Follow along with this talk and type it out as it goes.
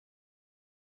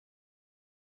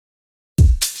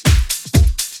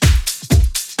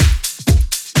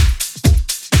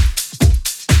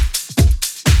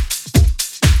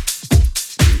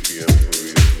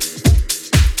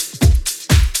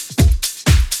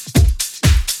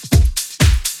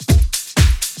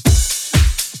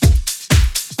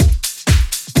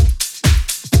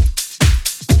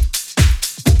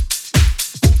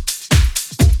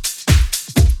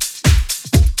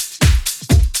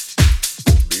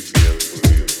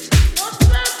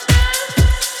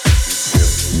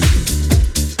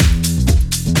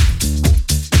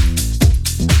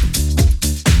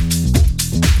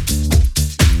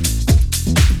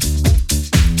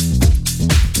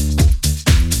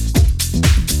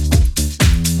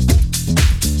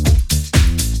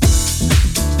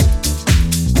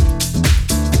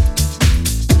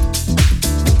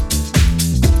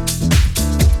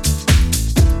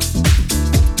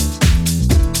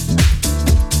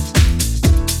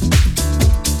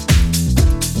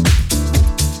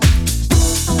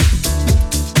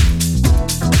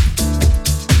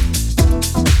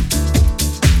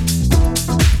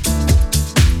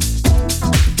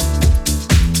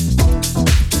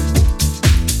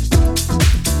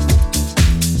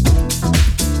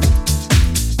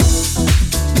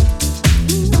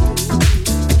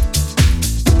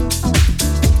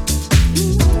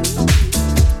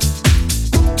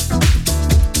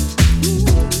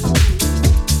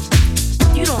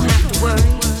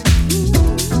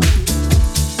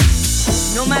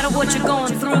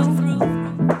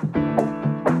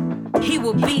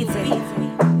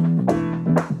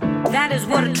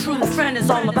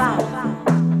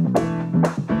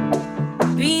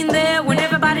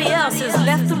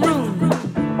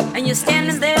you're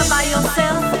standing there by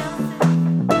yourself,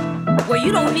 well, you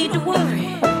don't need to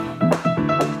worry,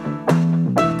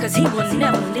 'cause he will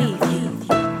never leave you.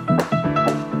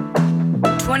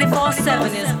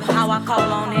 24/7 is how I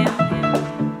call on him.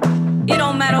 It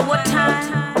don't matter what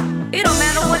time, it don't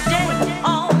matter what day,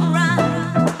 alright.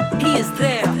 He is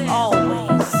there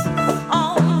always,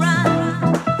 alright.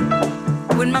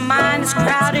 When my mind is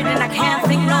crowded and I can't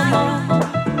think no more,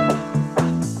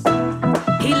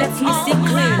 he lets me see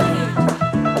clearly.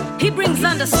 He brings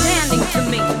understanding to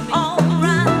me,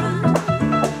 alright.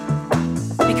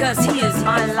 Because he is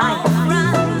my life,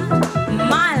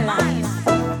 my life.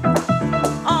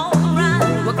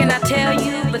 What can I tell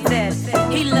you but that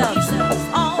he loves me,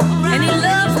 and he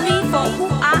loves me for who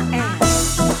I am.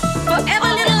 For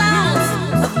every little ounce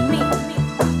of me,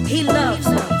 he loves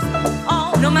me.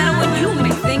 No matter what you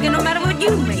may think, and no matter what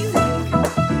you may think,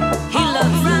 he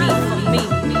loves me for me.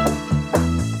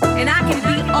 And I can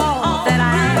be all that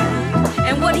I am,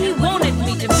 and what he wanted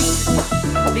me to be,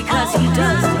 because he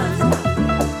does love me.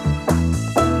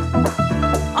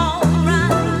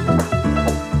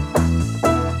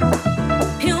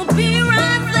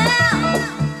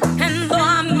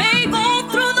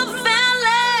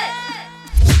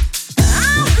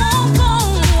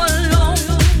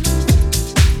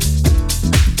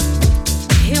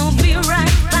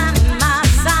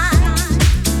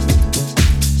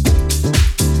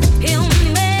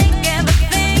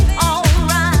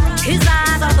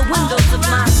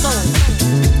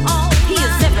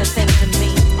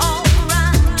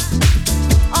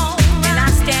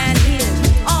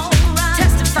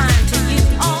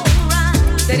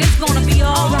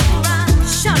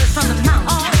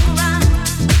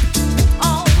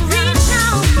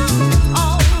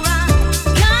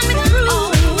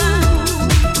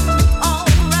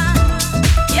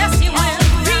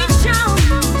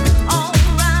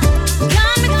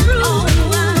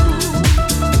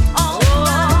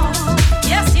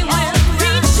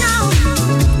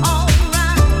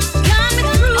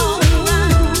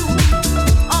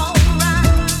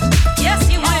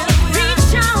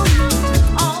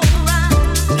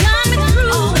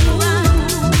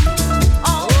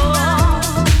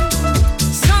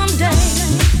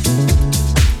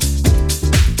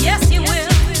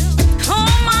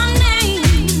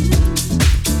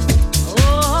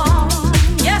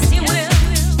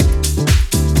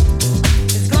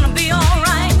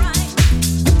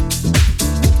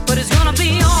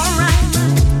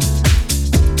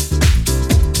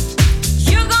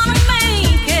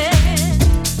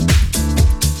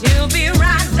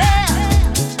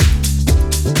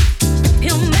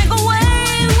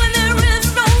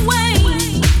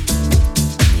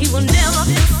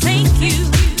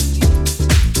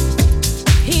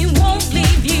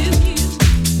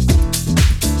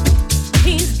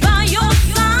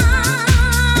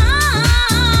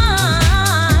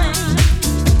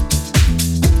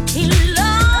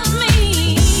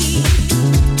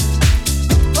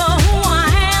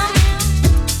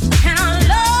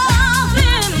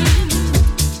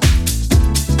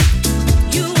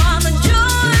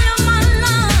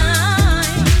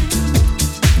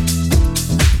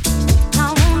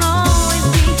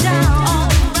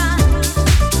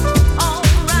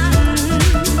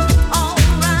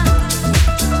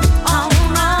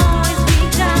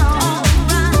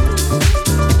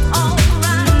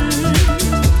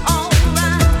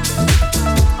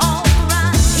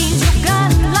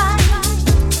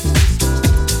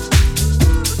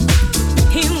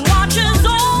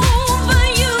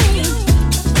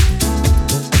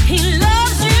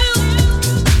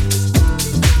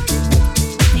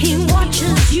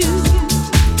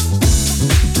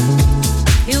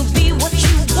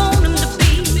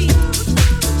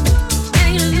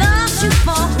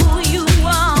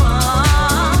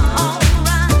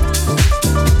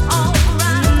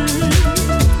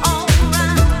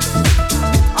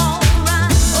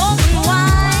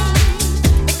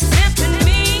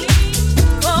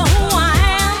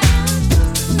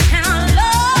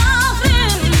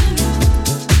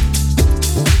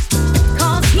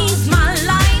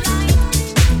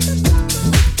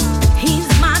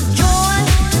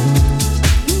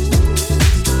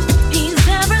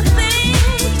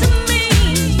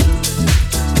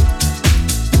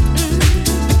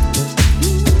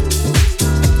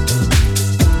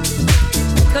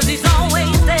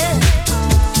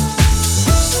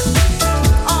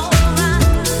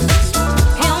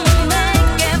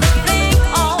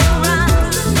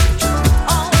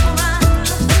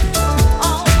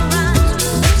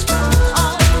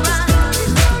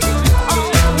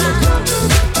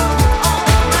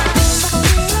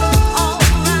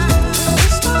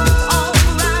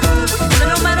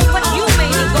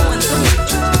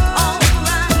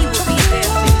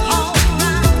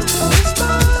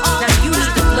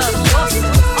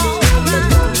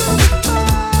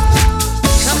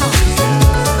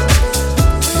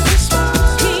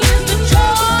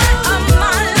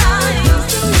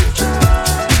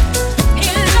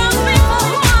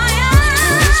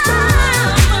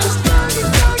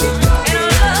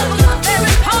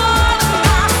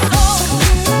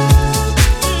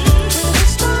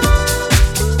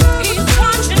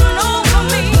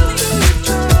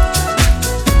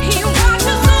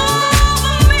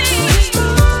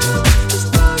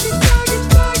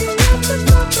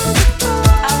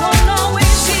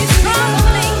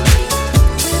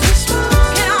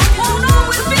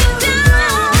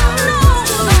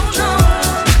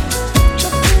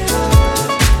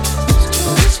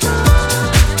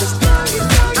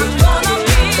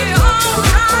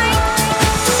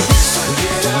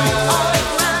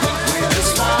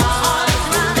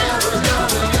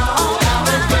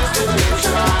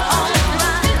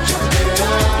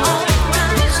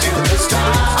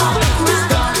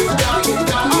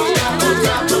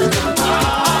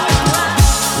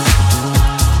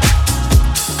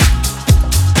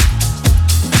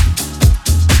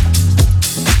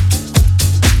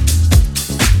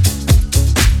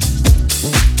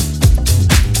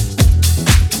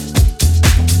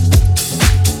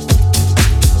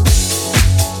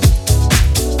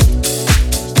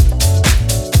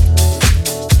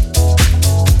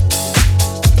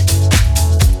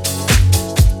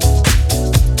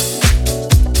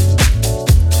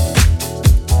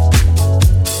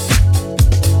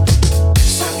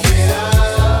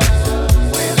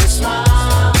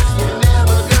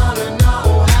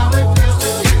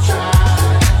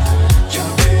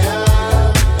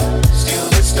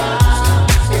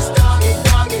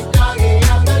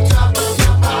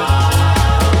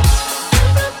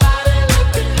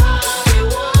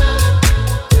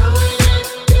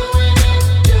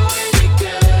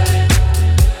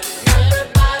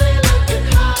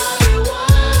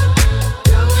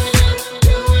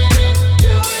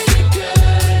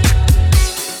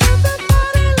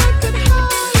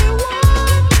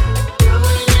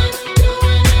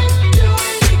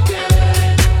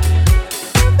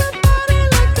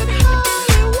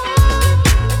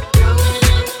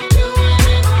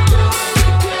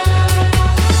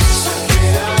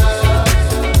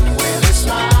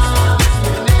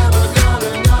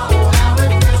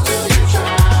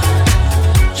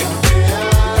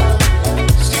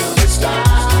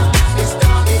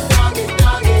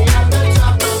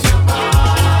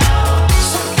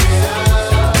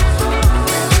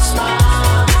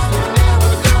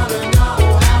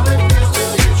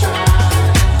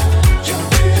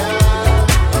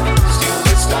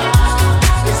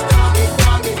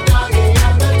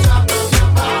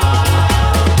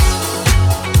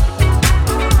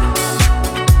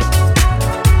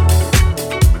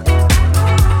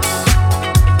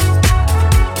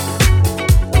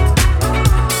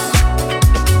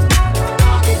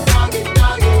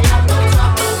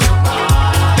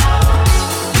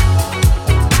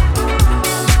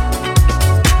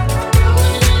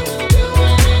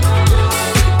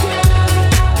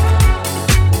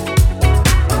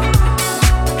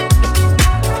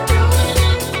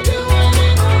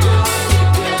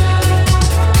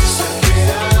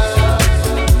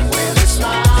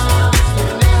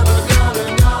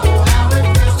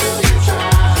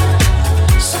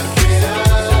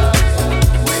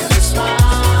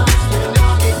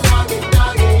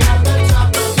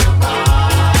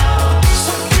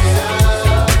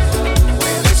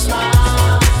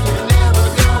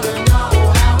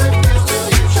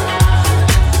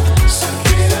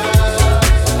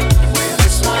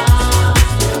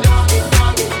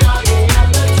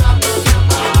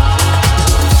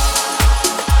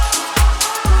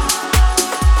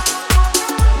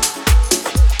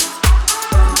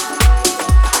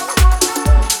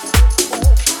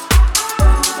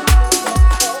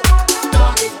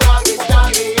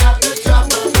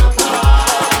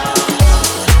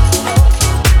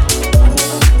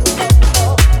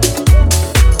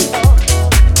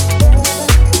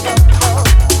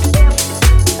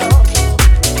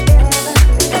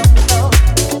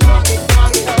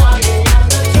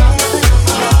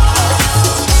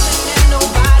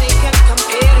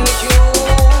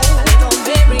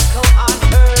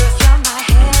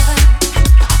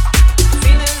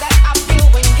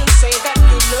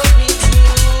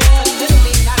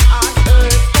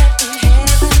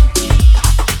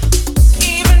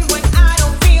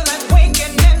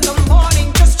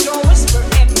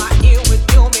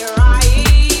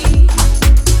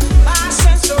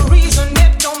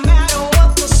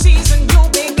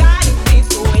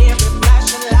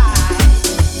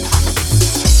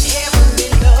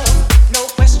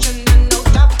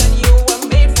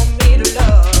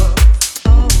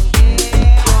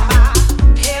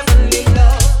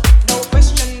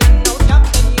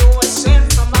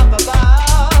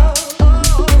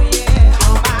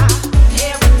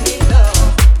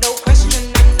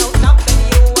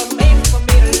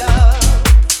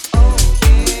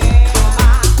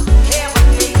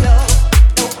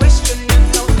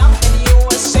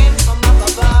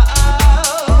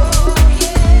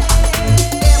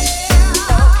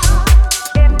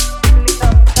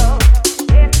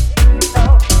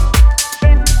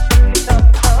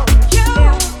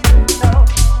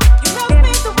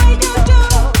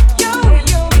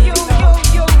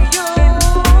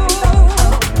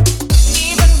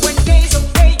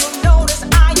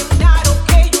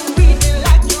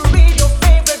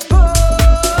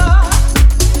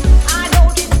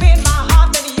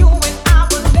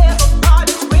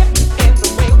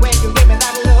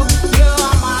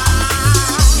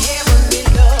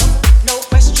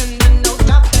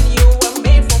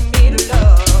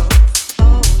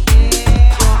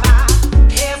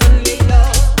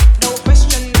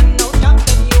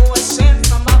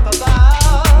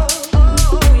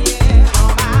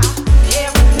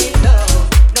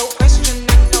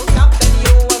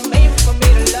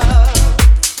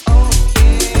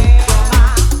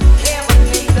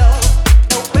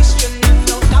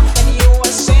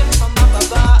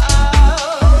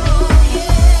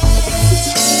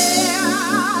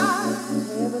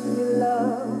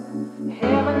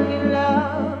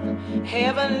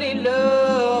 heavenly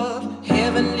love,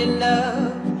 heavenly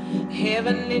love,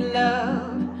 heavenly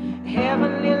love,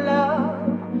 heavenly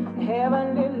love,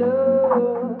 heavenly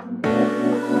love,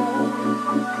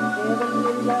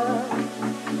 heavenly love,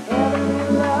 heavenly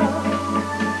love,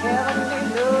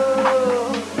 heavenly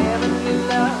love, heavenly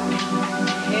love,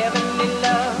 heavenly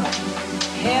love,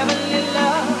 heavenly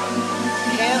love,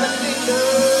 heavenly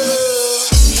love.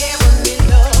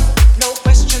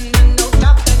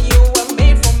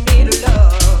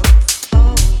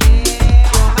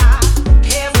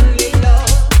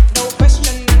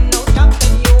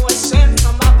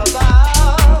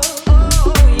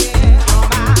 Oh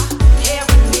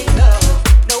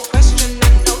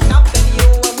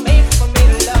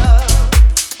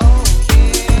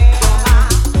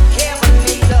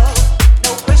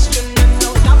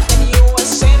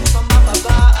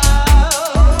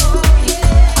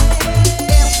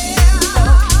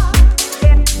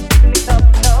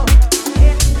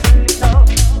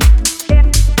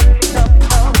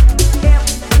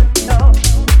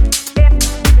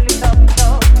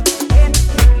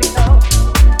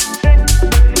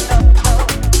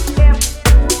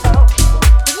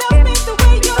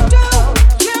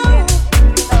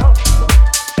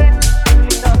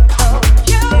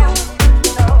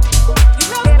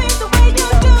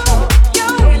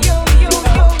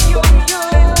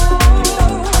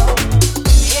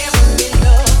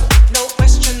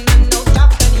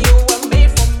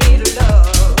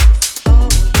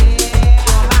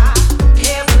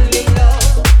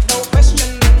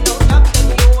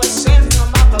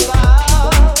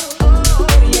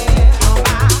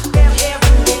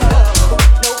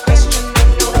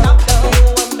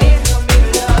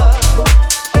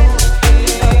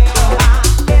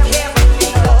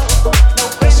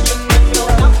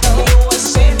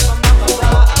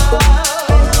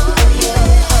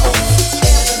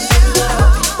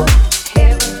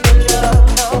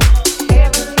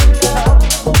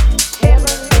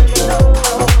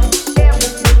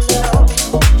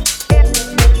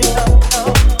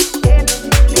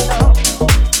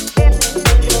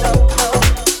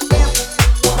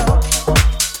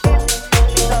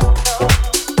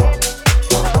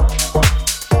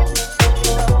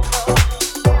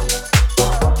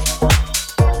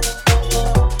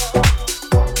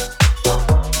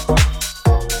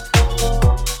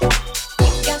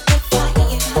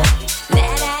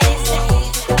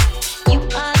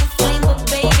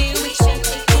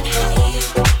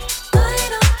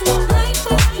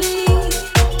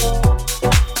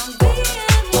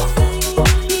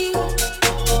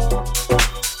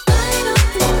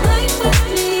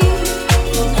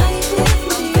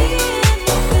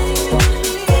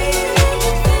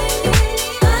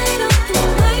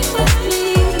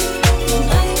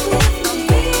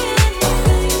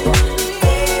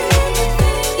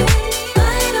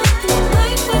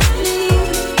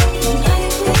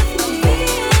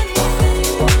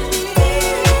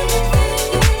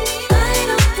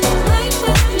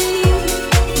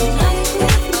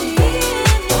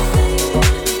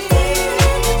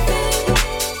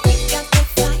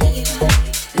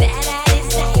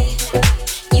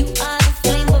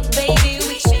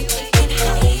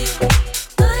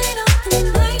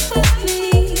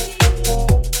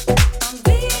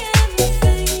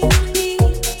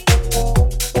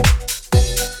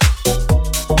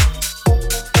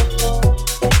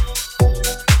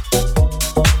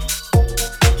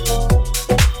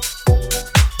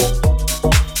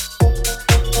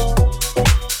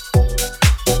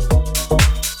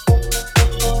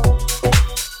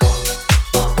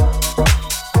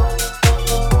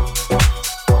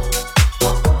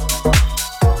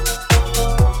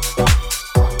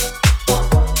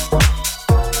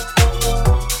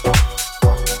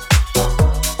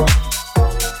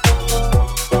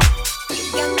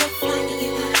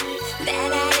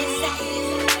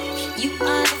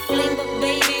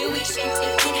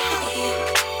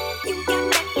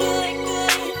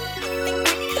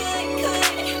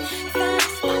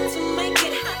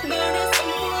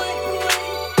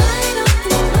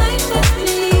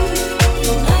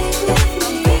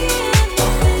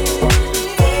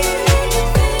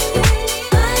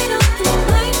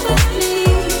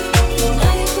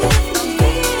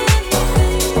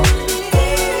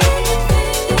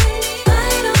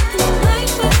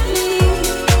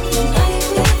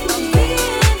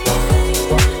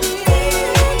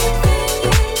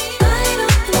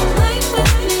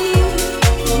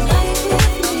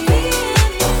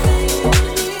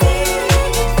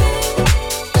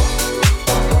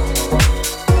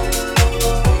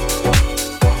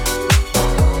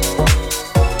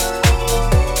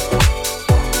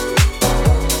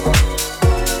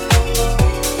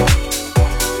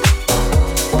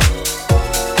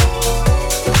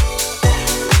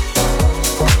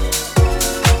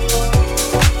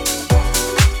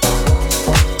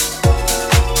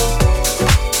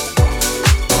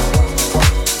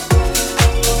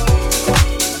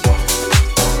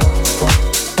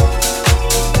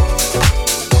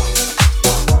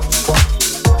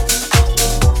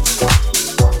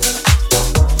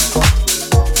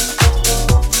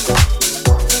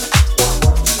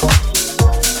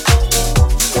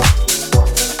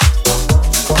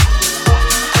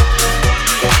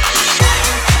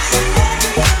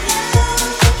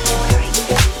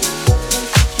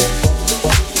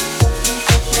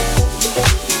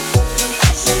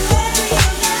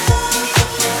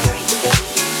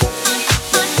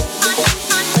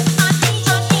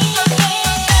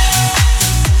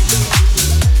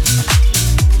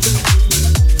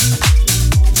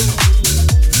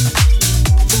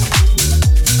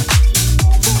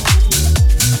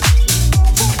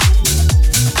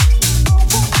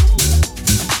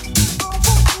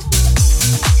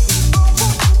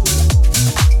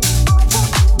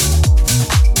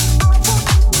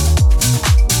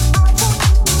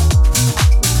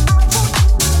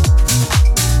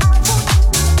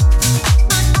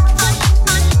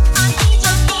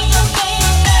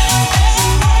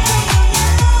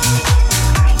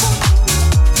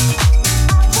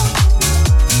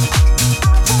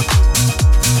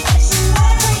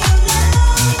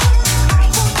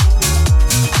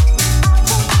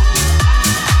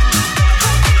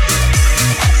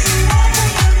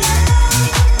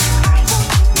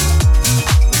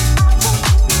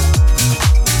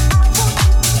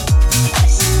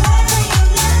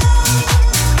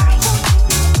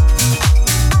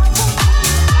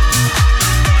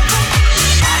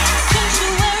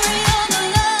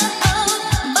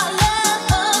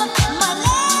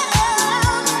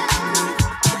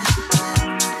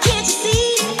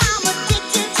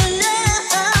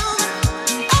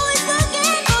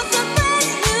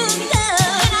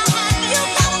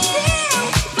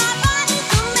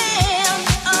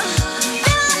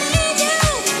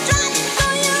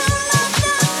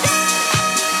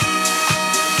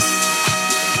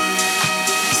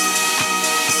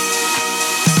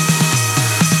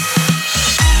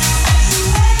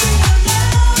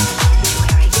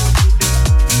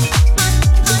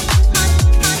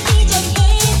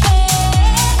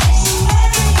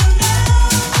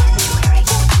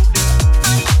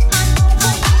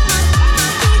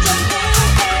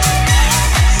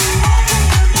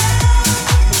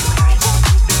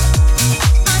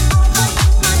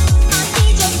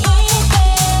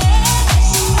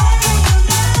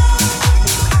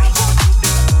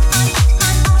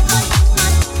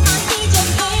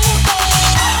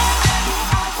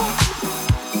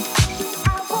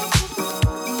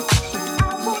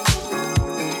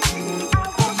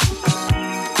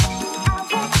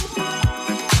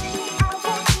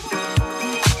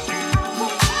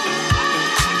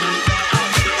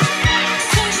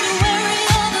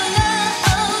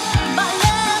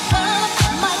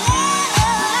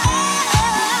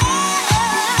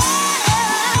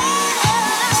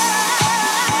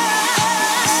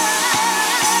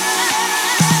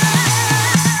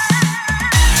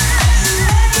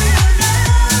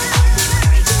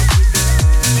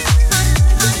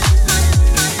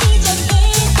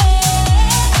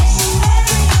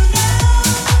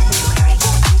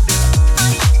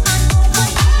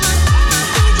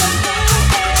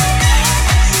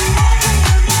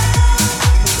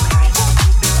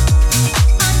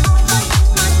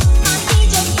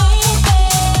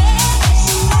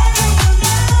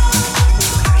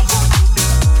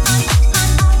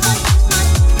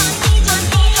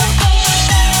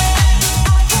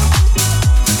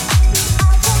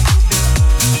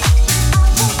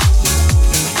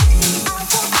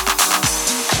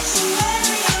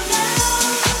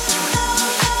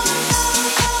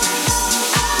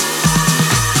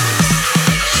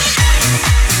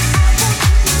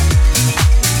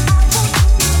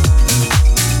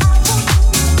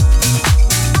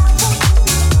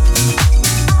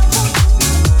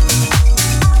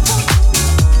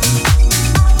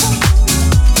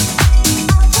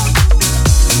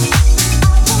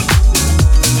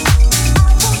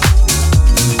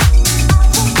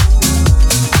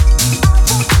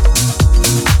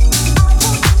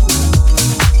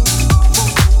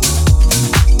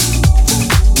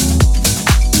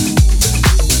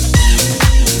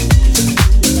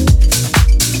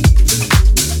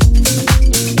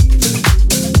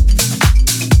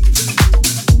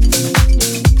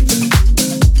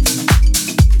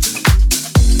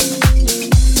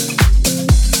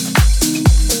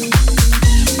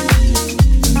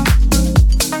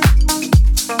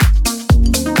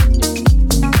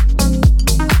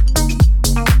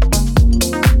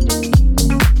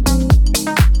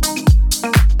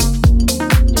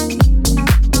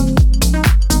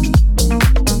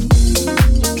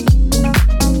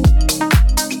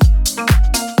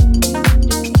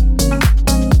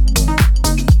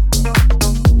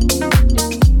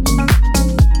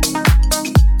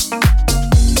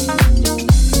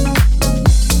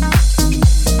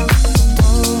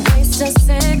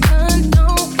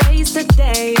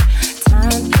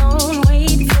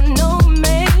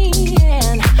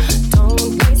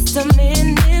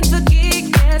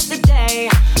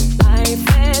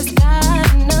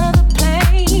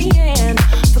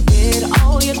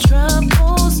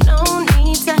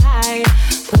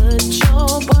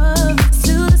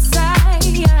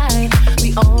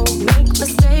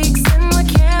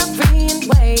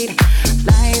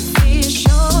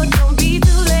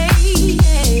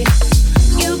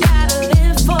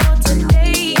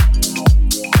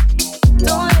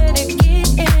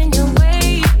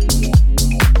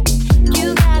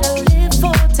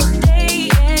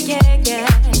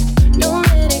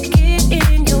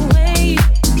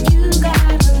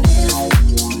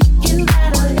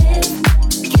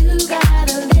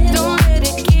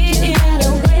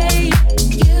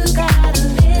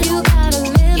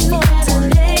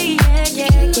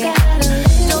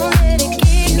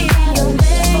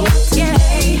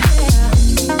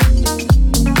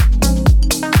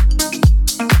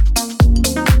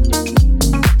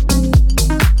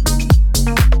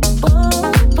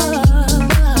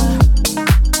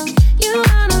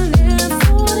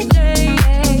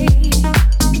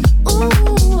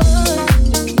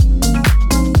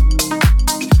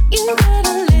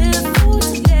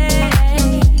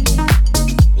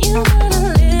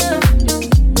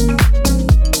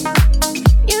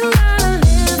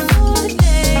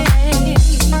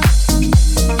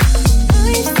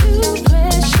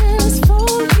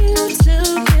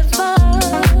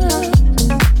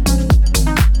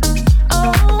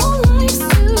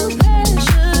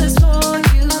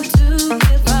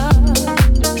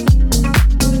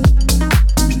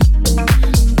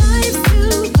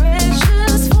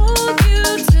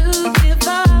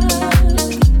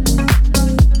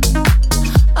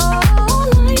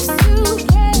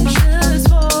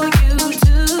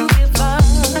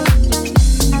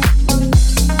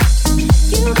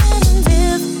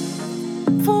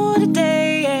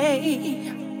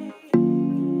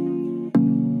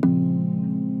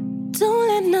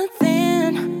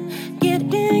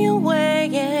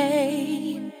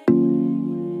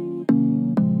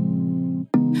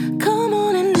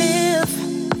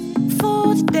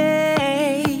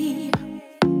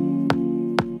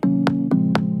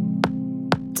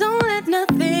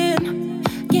nothing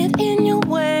get in your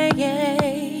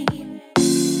way.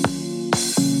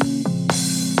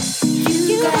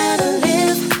 You gotta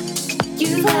live,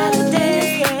 you gotta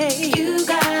live, you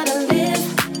gotta live,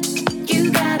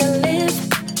 you gotta live,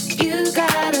 you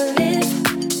gotta live,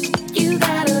 you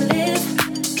gotta live,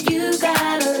 you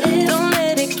gotta live. Don't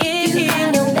let it get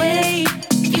in your way.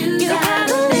 You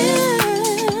gotta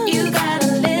live, you gotta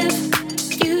live,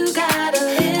 you gotta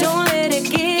live. Don't let it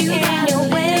get in your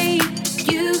way.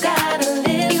 You gotta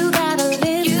live, you gotta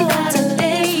live, you gotta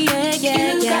live, yeah,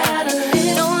 yeah,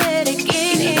 yeah. Don't let it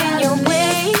get in your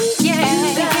way, yeah.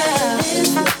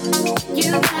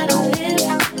 You gotta live,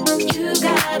 you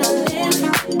gotta live,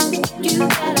 you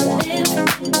gotta live,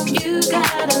 you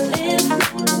gotta live,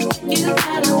 you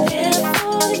gotta live,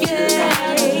 oh yeah.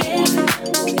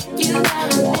 You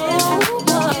gotta live,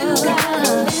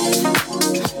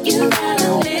 you gotta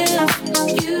live,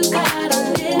 you gotta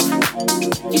live,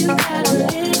 you gotta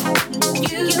live,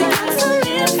 you gotta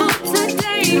live for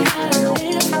today. You gotta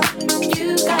live, you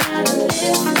gotta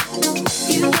live,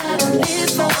 you gotta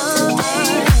live for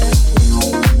today.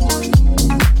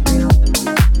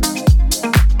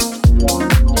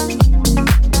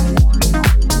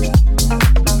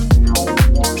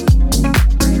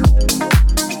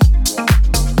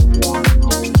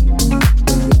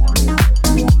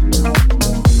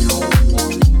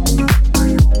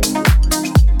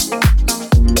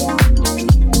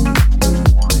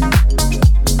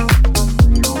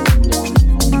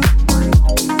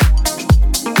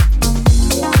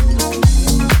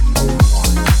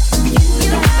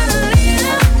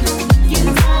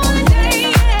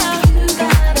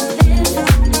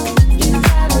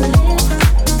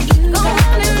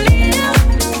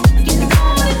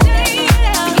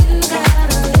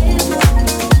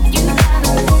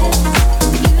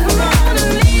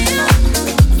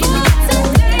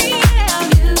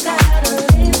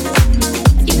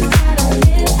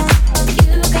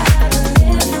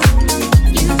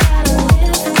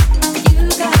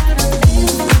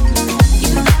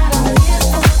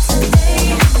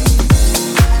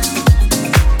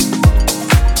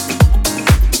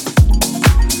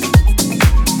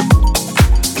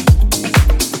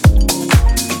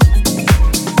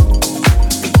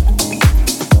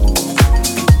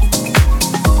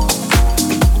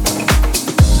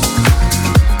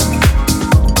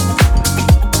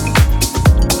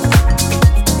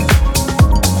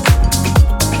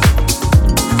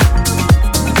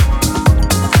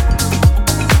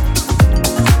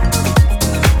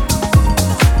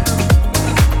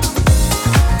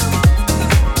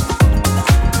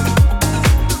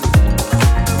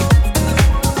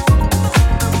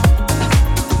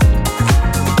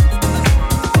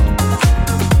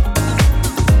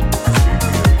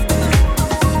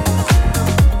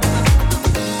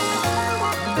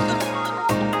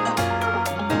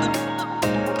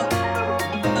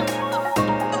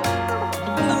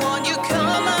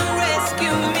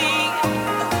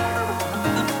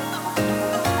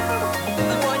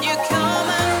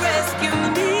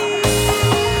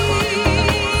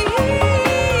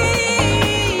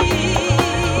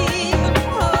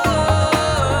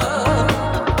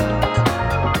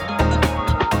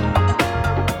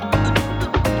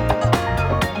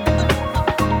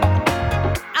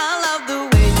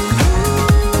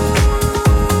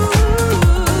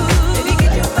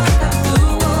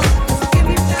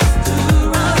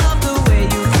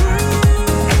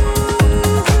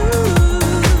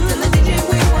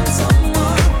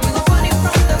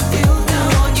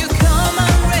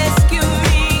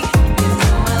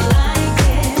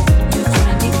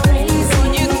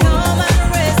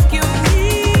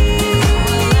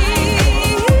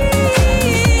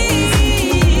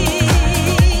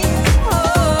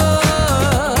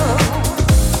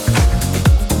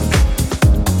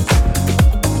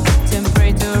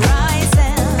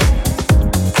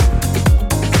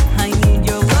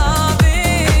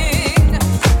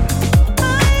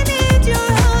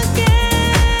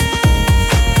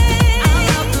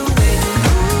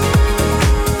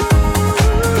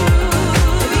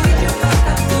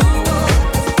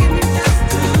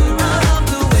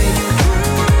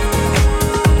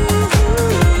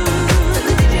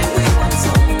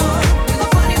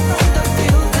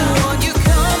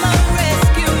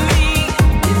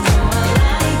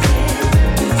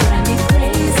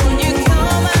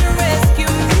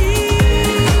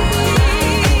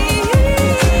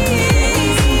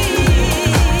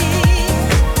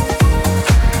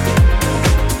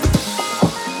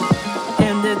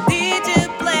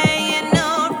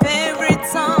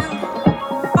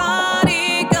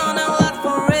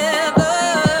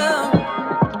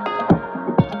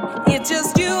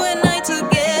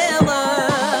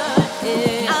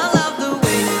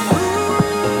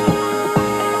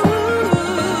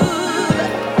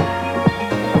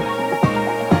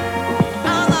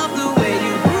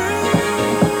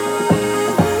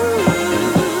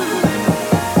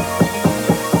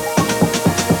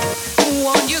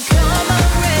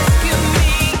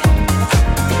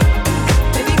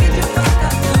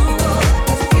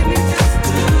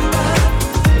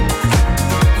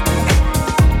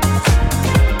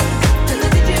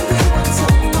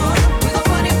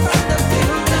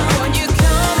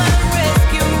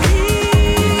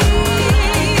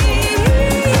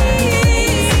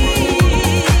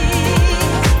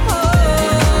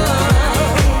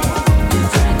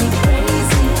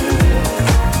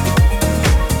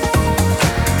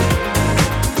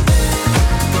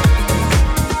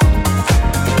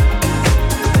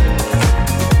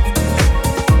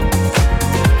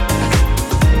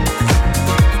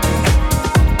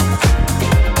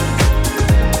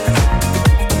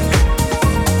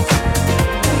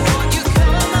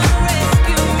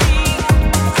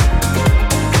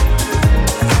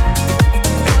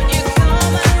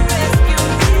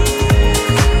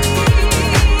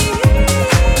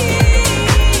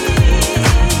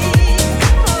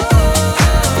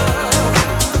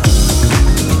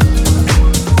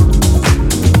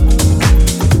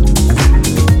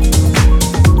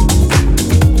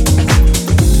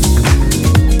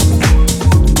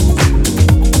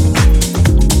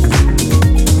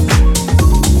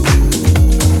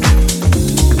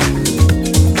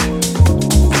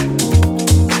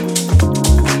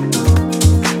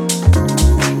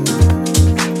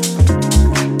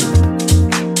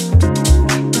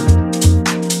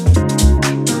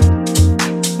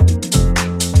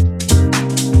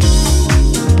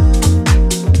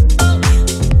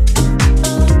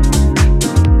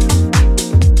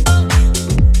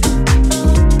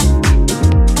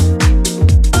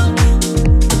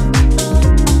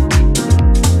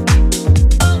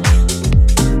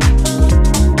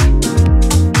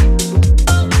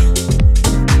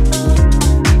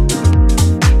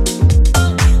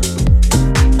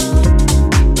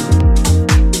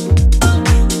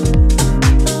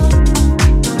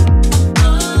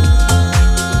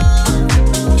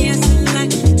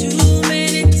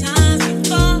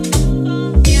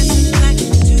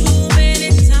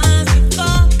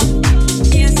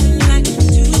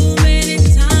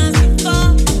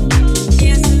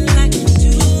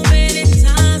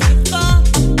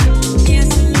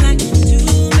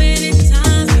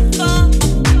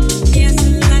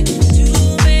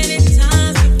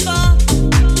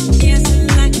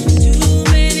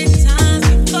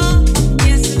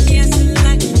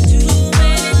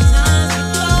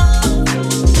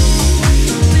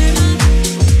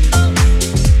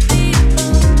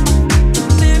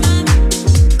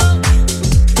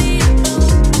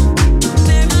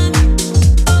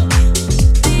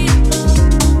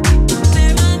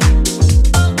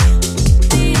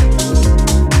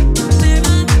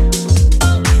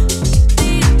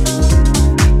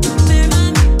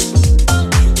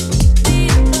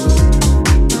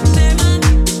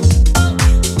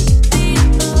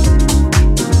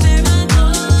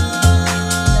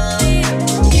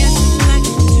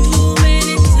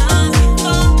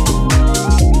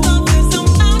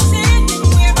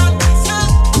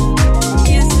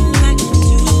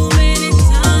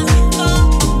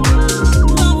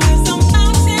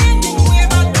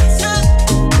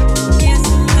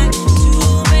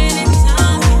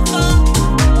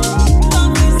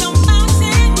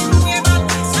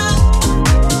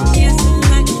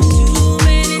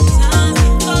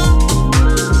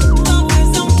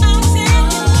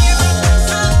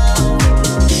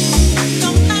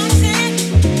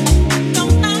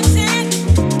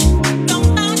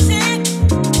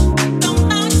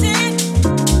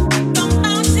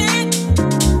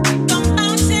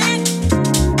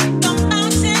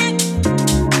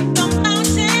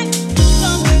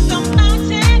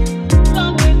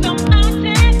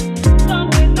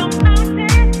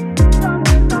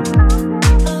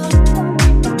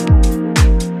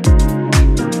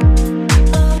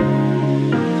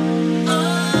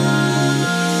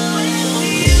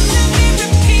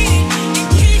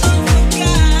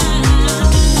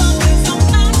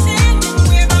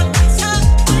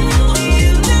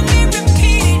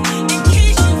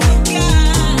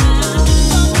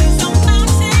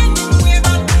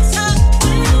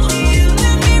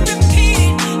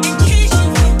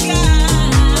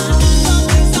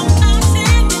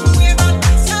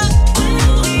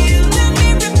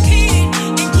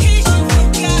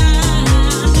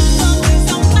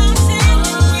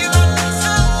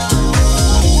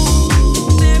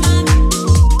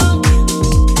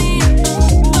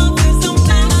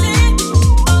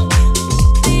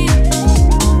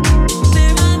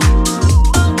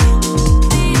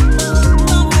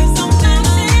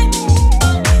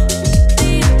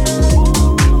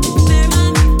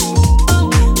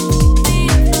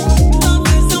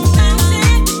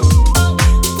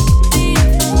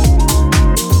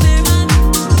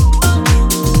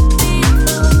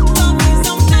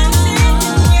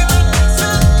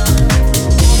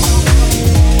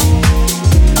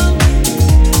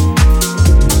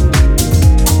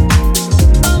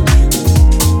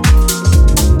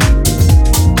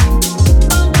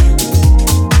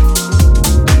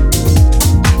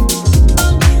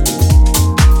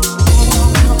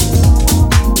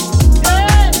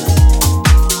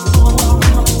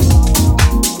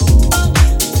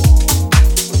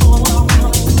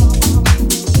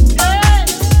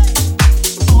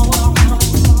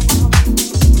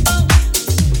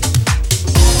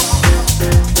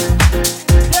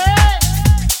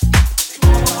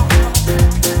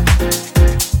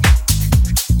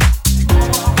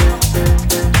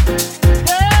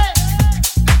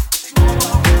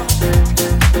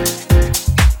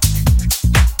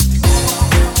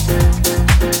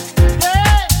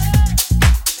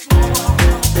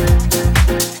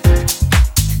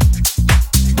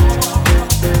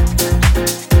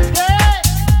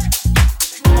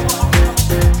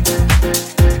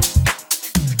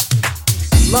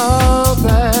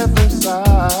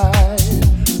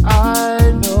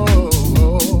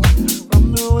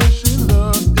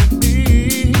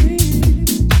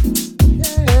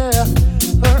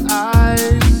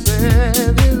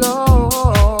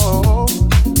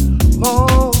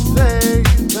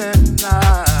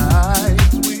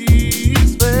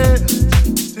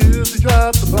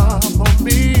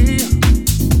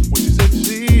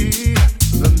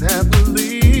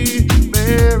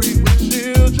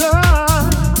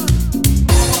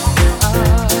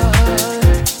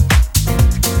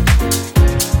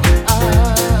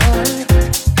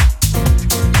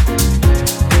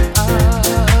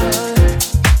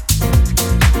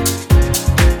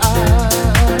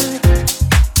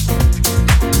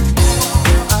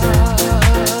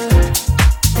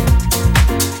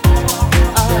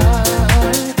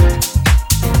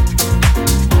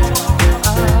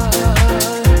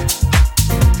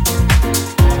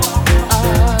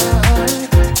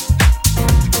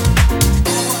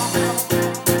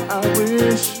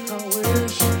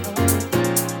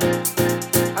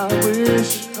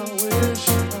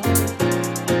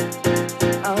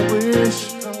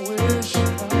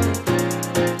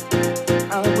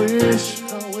 wish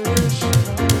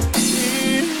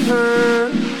it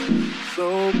hurt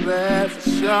so bad for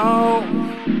sure.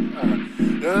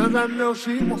 'Cause I know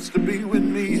she wants to be with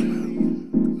me.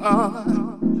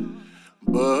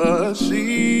 But she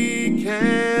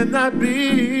cannot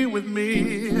be with me.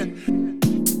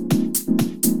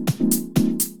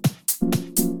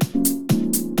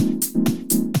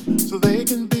 So they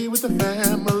can be with the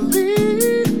family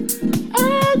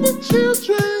and the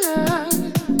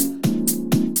children.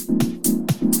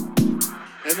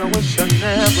 And I wish I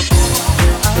never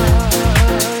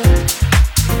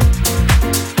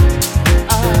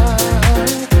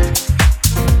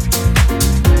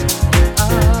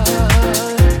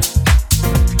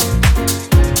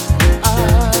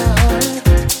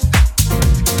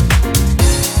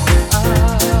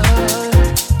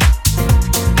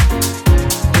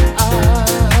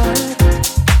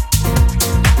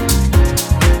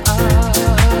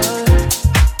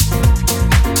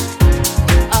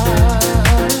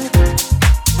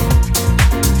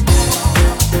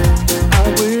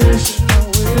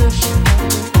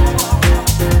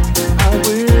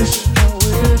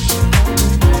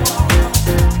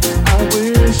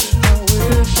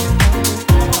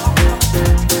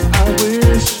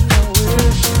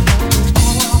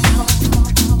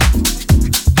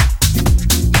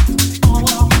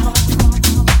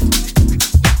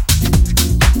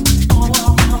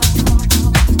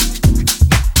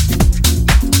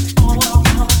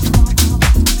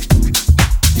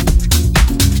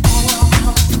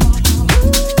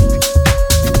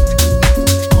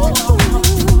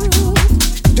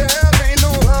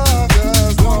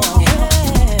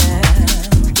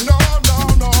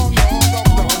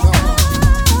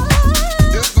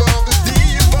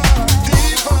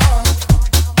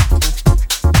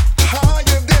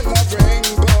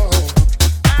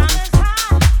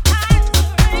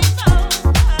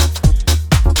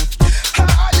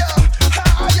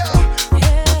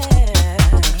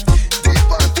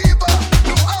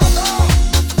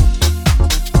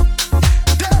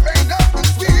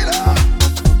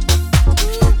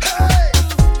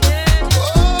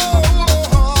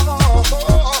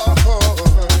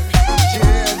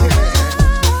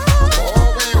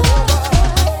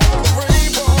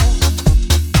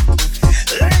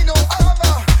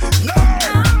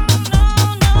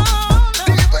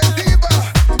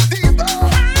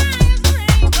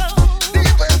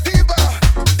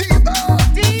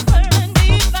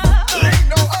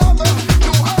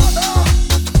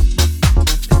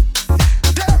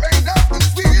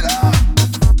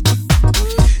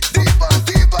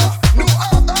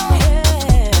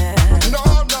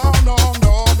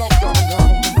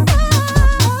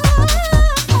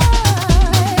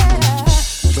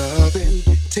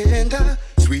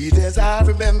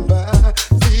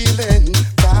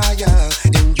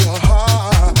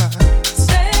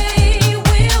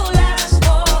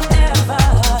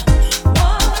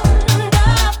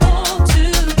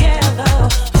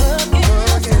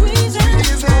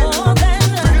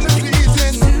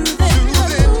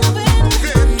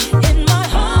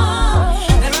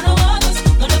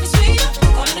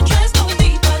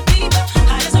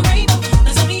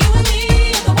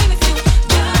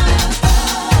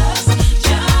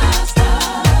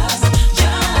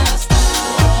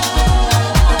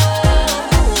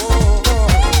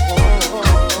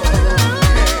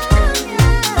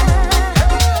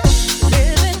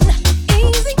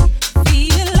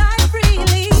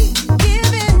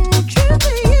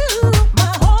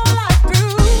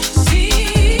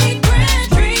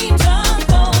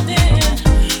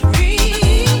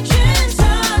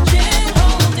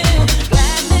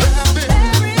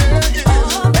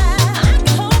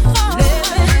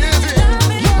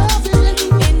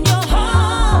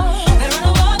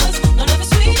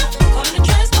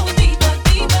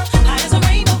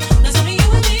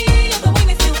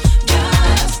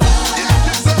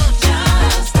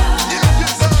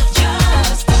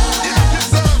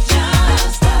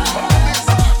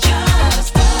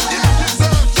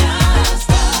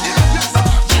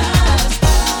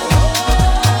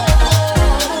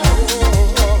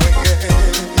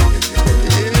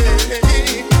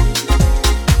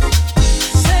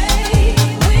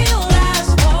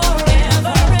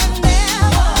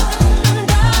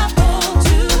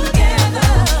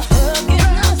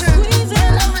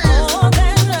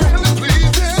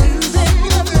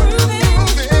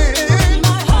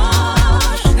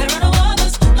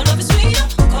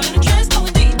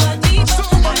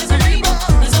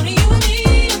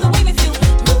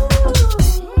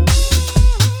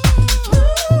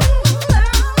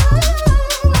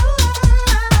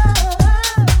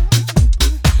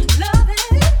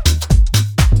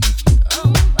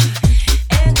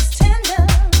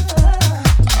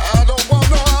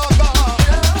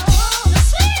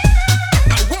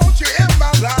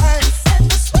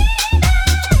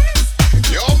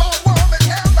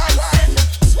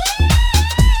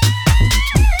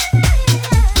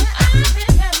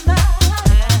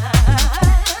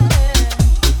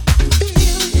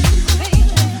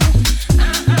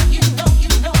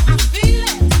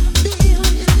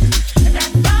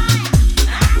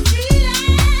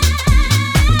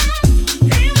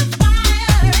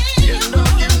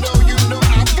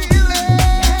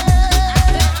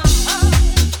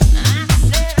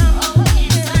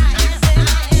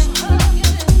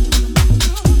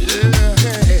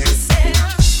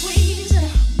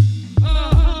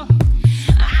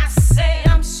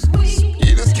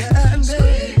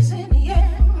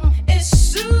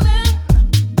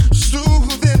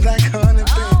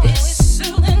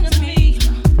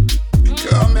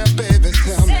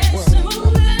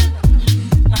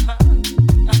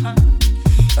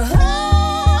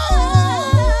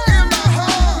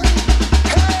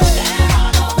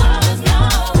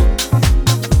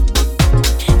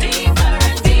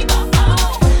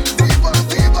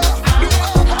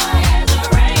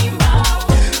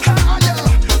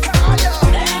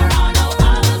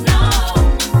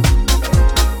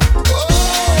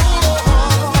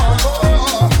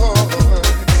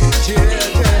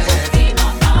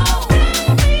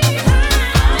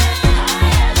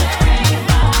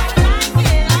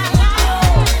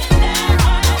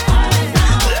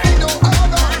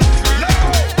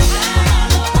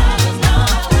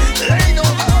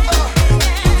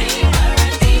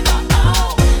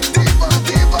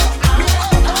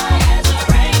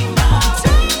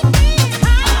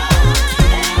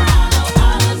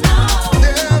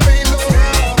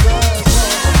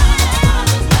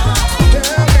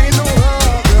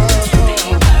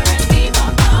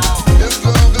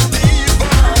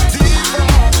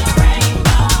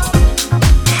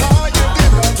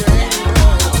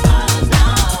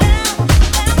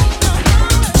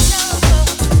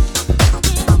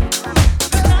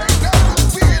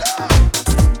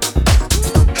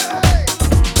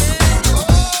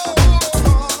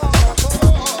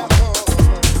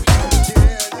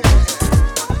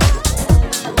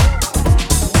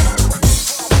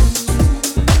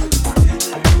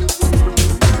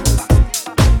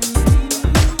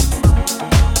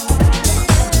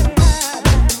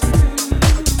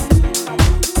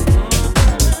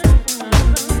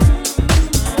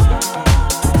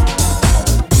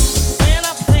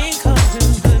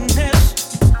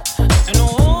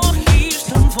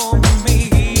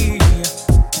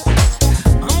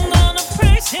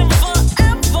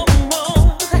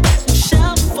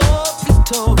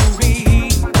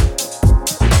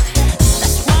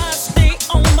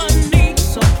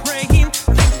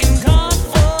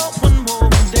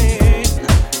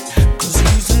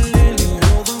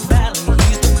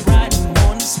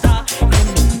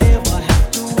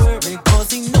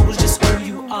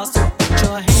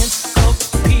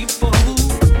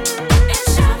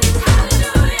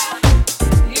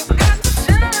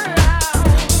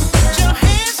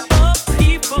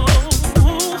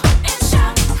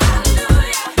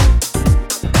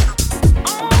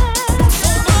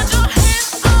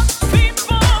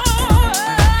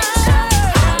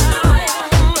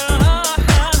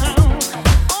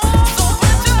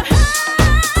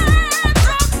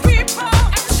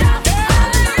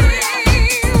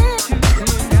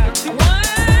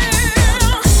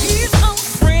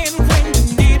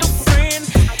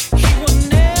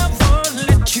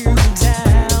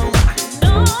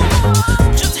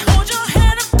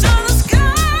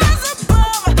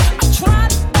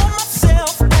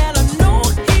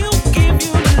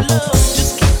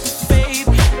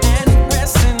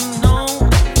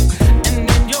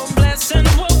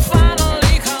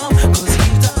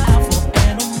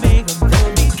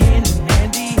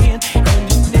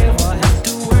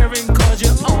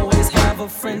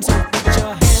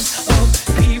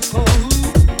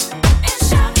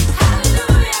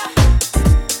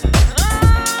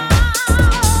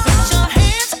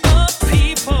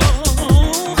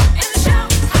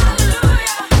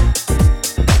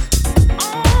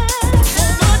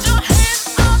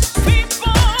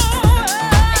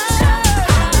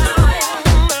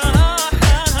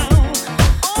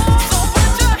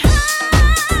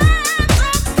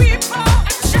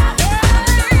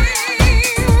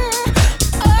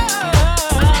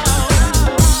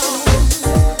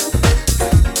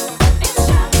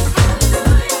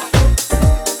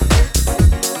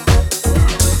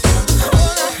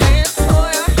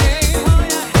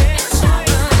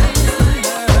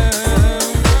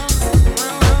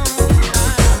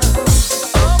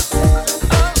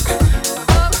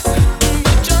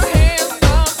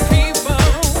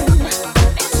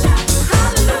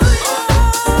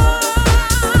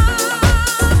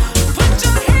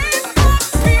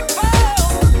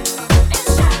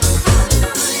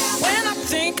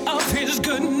His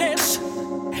goodness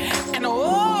and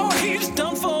all He's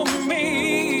done for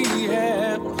me.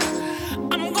 Yeah.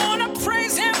 I'm gonna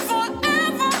praise Him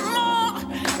forevermore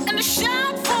and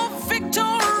shout for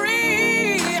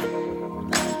victory.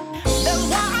 That's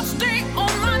why I stay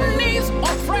on my knees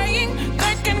or praying,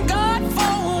 thanking God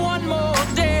for one more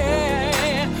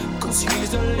day. 'Cause He's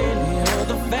the lily of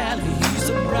the valley, He's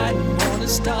the bright morning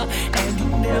star, and you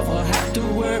never have to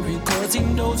worry, 'cause He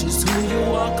knows just who you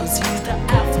are. 'Cause He's the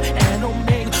Alpha and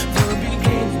Omega, the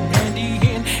beginning and the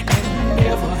end, and you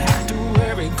never have to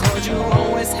worry, 'cause you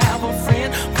always have a friend.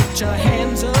 Put your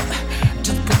hands up,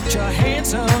 just put your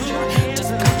hands up,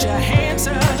 just put your hands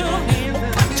up,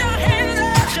 put your hands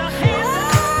up.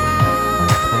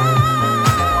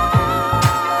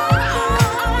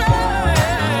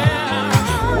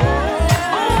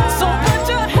 So put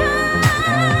your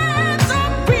hands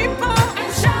up, people,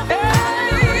 and shout,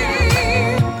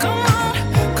 hey, come on,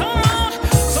 come on.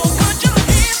 So put your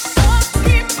hands up,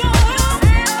 people,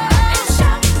 and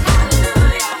shout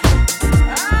hallelujah.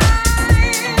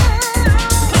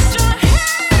 Put your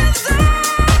hands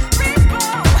up,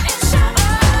 people, and shout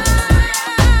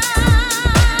hallelujah.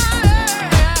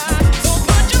 So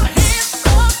put your hands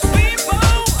up, people,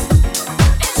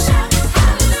 and shout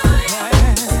hallelujah.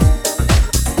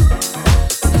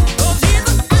 'Cause He's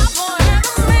the Alpha and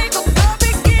Omega, the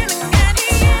beginning and the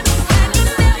end, and you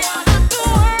never have to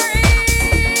worry.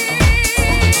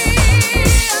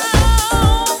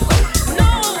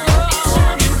 No,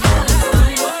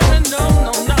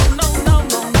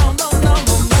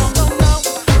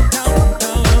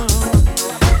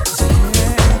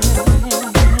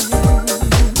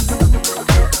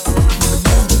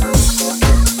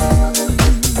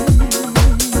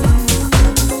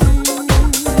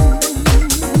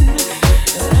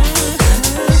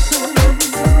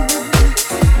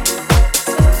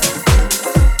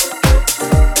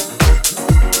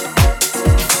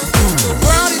 the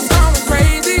world is going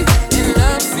crazy and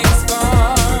love seems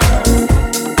far.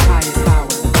 Higher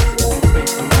power,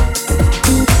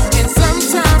 and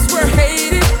sometimes we're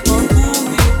hated for who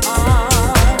we are.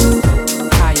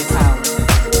 Higher power,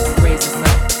 raise us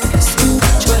up.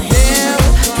 But there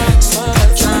comes a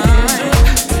time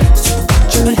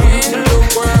when the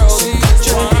world is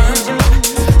one,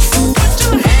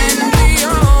 and we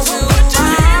all will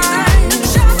rise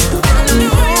in the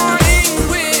morning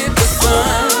with the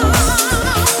sun.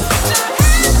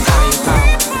 Higher power,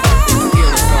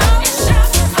 heal us all.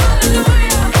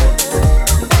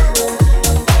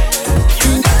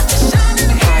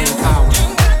 Higher power,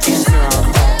 answer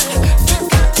our call.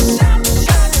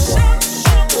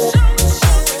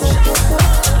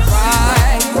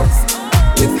 Rise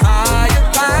with higher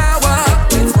power,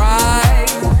 let's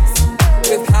rise.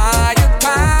 With higher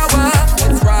power,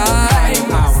 let's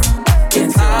rise.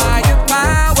 With higher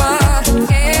power,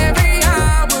 every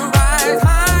hour rise.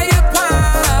 Higher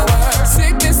power,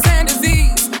 sickness and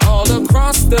disease all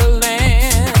across the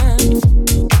land.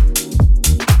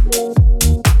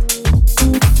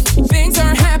 Things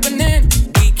are happening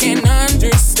we can't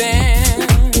understand,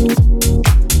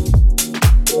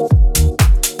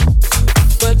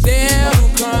 but there'll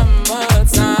come a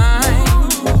time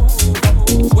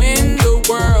when the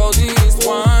world is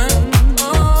one,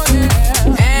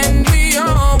 and we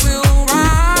all will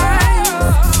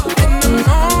rise in the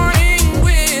morning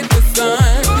with the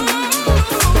sun.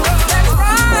 Let's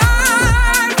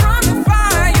rise from the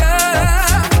fire.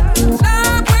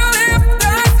 Love will lift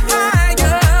us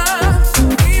higher.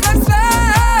 We must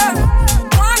love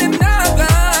one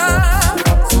another.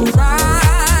 So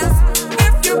rise,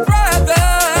 lift your brother.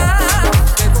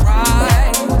 Let's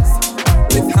rise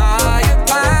with higher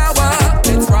power.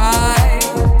 Let's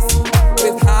rise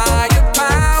with higher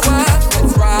power.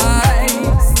 Let's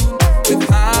rise with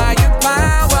higher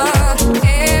power.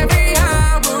 Every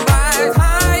hour rise.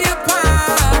 Higher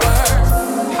power.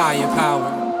 Higher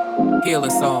power, heal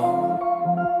us all.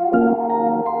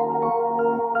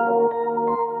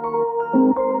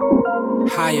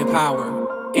 Higher power,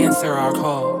 answer our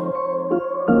call.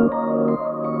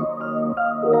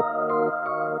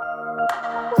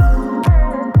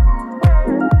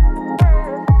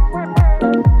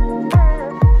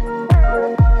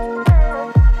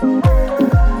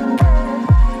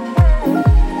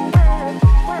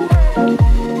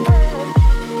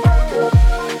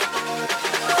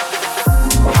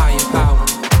 Higher power,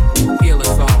 heal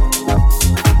us all.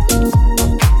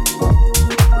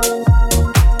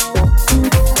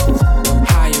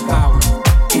 Higher power,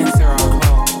 answer our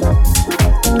call.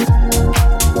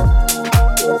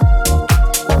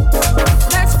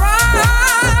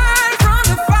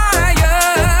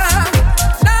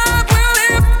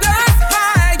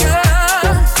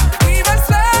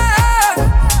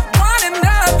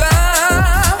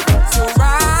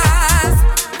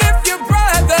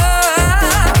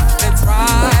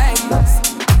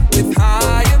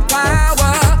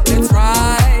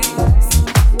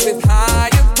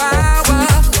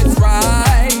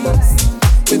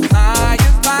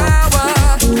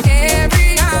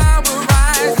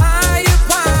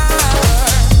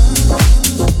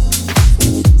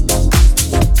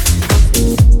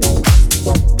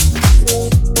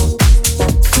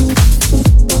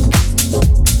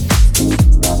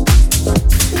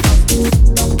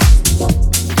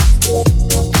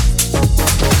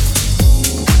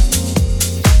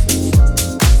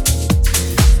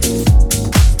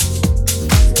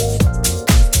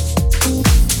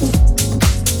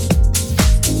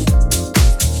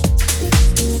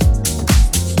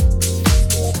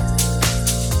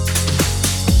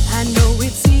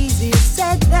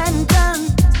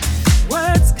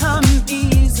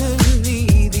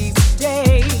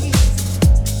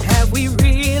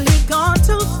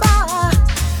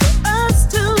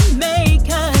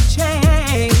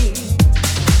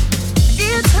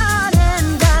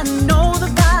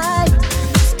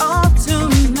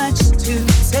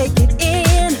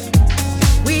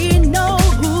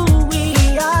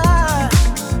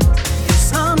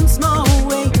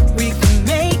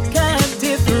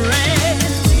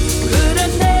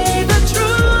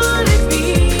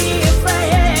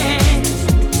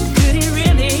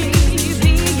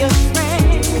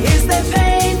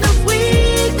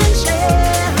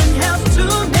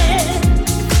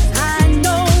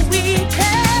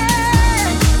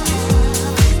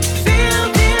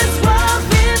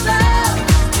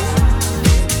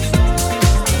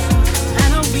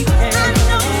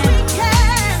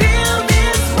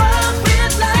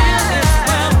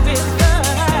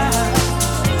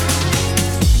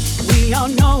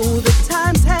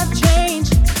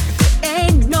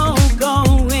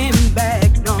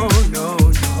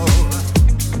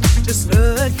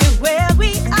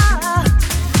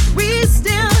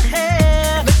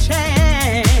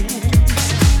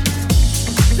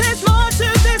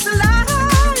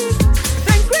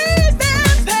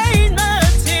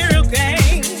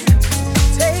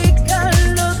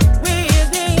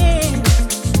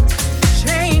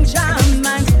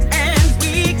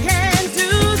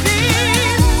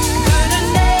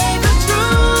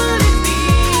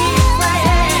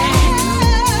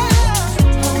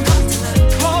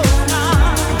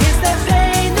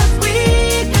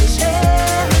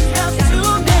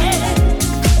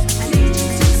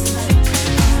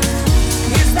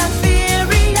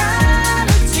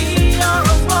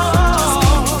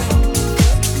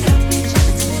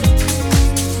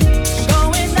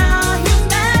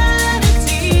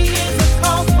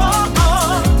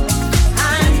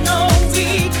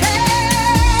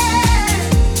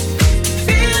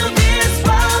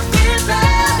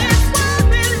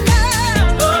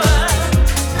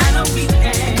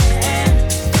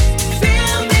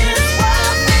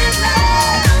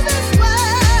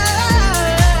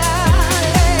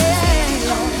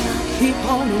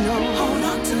 and on. Hold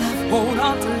on to love. Hold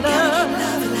on to love.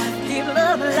 Keep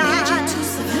love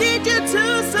alive. Need you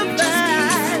to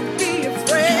survive. Be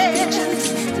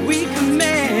afraid. We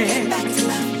command. Get back to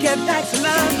love. Get back to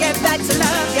love. Get back to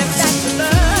love.